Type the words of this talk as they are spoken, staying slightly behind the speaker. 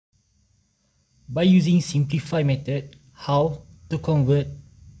by using simplify method, how to convert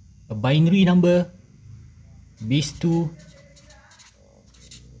a binary number base 2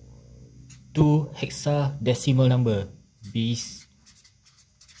 to hexadecimal number base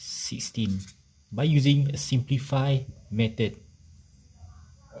 16 by using a simplify method.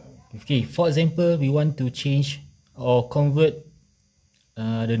 Okay, for example, we want to change or convert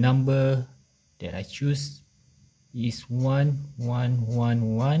the number that I choose is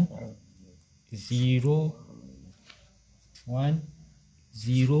 1111 0 1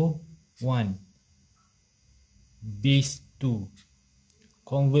 0 1 base 2,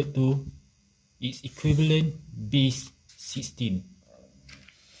 convert to its equivalent base 16.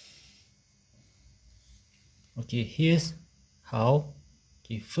 Okay, here's how.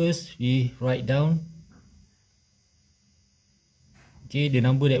 Okay, first we write down the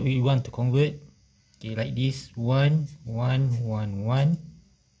number that we want to convert. Okay, like this, 1111,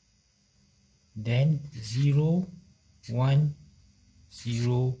 then 0 1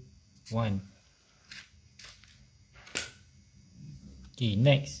 0 1. Okay,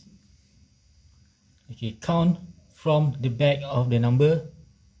 next. Okay, count from the back of the number,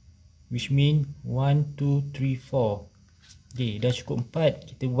 which mean 1 2 3 4. Okay, dah cukup 4,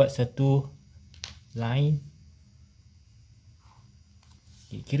 kita buat satu line.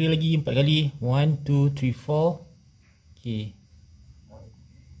 Okay, kira lagi 4 kali, 1 2 3 4. Okay,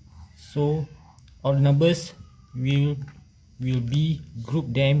 so all the numbers will be group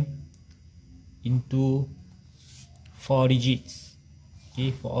them into 4 digits.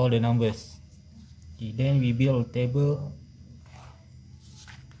 Okay, for all the numbers. Okay, then we build a table.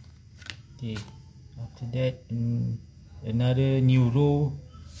 Okay, after that another new row.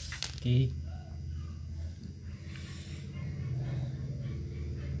 Okay,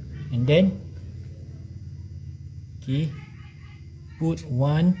 and then okay, put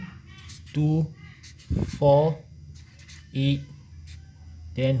 1 2 4 8,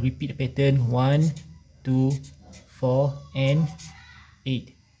 then repeat the pattern 1 2 4 and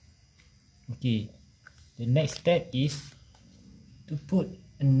 8. Okay, the next step is to put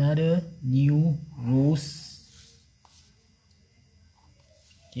another new rows,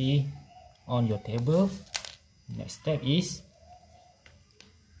 okay, on your table. Next step is,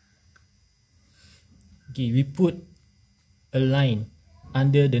 okay, we put a line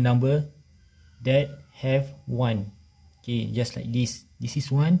under the number that have 1. Okay, just like this. This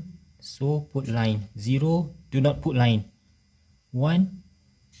is 1, so put line. 0, do not put line. 1,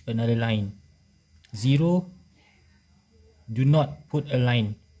 another line. 0, do not put a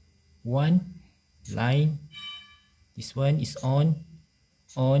line. 1, line. This one is on.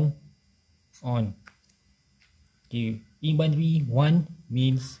 Okay, in binary, 1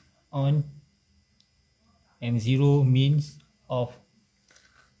 means on and 0 means off.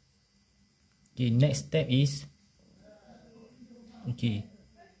 Okay, next step is, okay,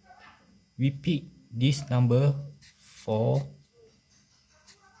 we pick this number 4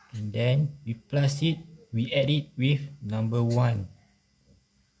 and then we plus it, we add it with number 1.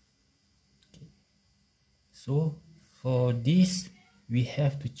 Okay. So for this we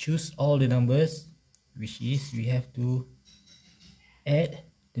have to choose all the numbers, which is we have to add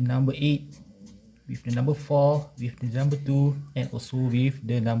the number 8 with the number 4, with the number 2, and also with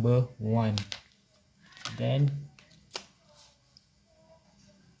the number 1. Then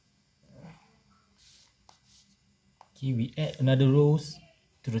okay, we add another rows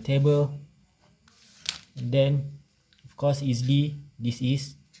to the table, and then of course easily this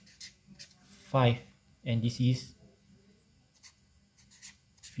is 5 and this is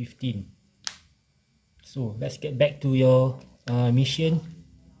 15. So let's get back to your mission,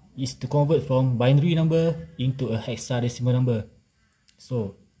 is to convert from binary number into a hexadecimal number.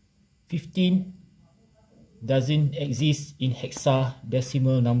 So 15 doesn't exist in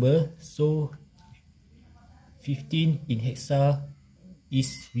hexadecimal number, so 15 in hexa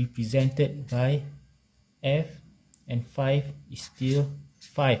is represented by F, and 5 is still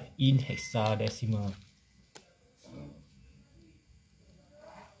 5 in hexadecimal.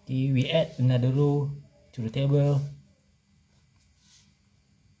 Okay, we add another row to the table.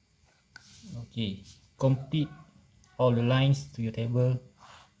 Okay, complete all the lines to your table.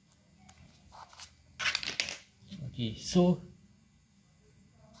 Okay, so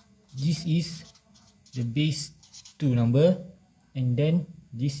this is the base 2 number, and then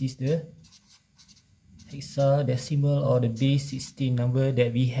this is the hexadecimal or the base 16 number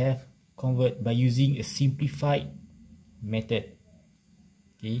that we have convert by using a simplified method.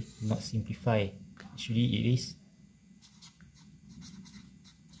 Okay, not simplify, actually it is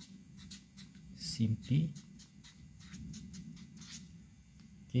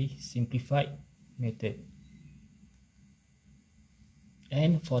simplified method.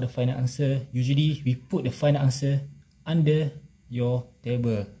 And for the final answer, usually we put the final answer under your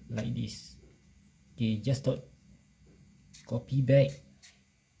table like this. Okay, just copy back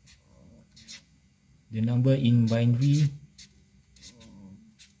the number in binary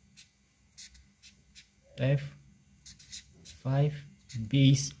F5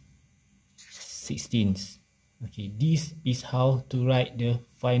 base 16. Okay, this is how to write the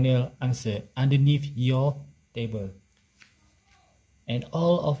final answer underneath your table. And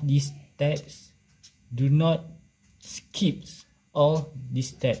all of these steps, do not skip all these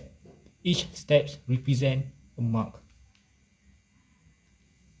steps. Each step represent a mark.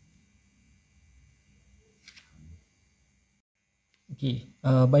 Okay,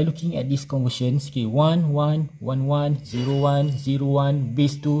 by looking at these conversions, okay, 1, 1, 1, 1, 0, 1, 0, 1,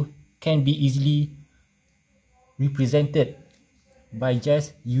 base 2 can be easily represented by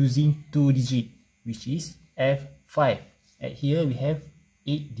just using 2 digits, which is F5. At here we have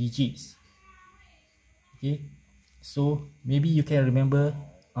 8 digits. Okay, so maybe you can remember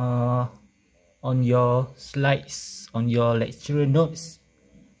on your slides, on your lecturer notes,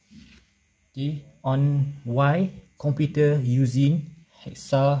 okay, on why computer using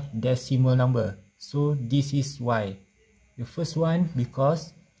hexadecimal number. So this is why. The first one,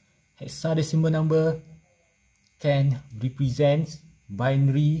 because hexadecimal number can represent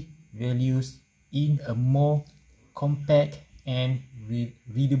binary values in a more compact and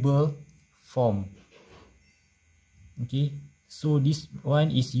readable form. Okay, so this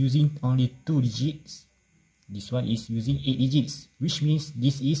one is using only 2 digits. This one is using 8 digits, which means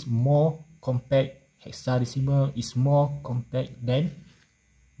this is more compact. Hexadecimal is more compact than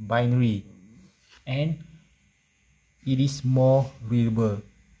binary, and it is more readable.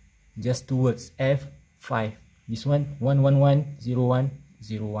 Just 2 words, F5. This one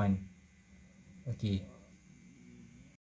 1110101. Okay,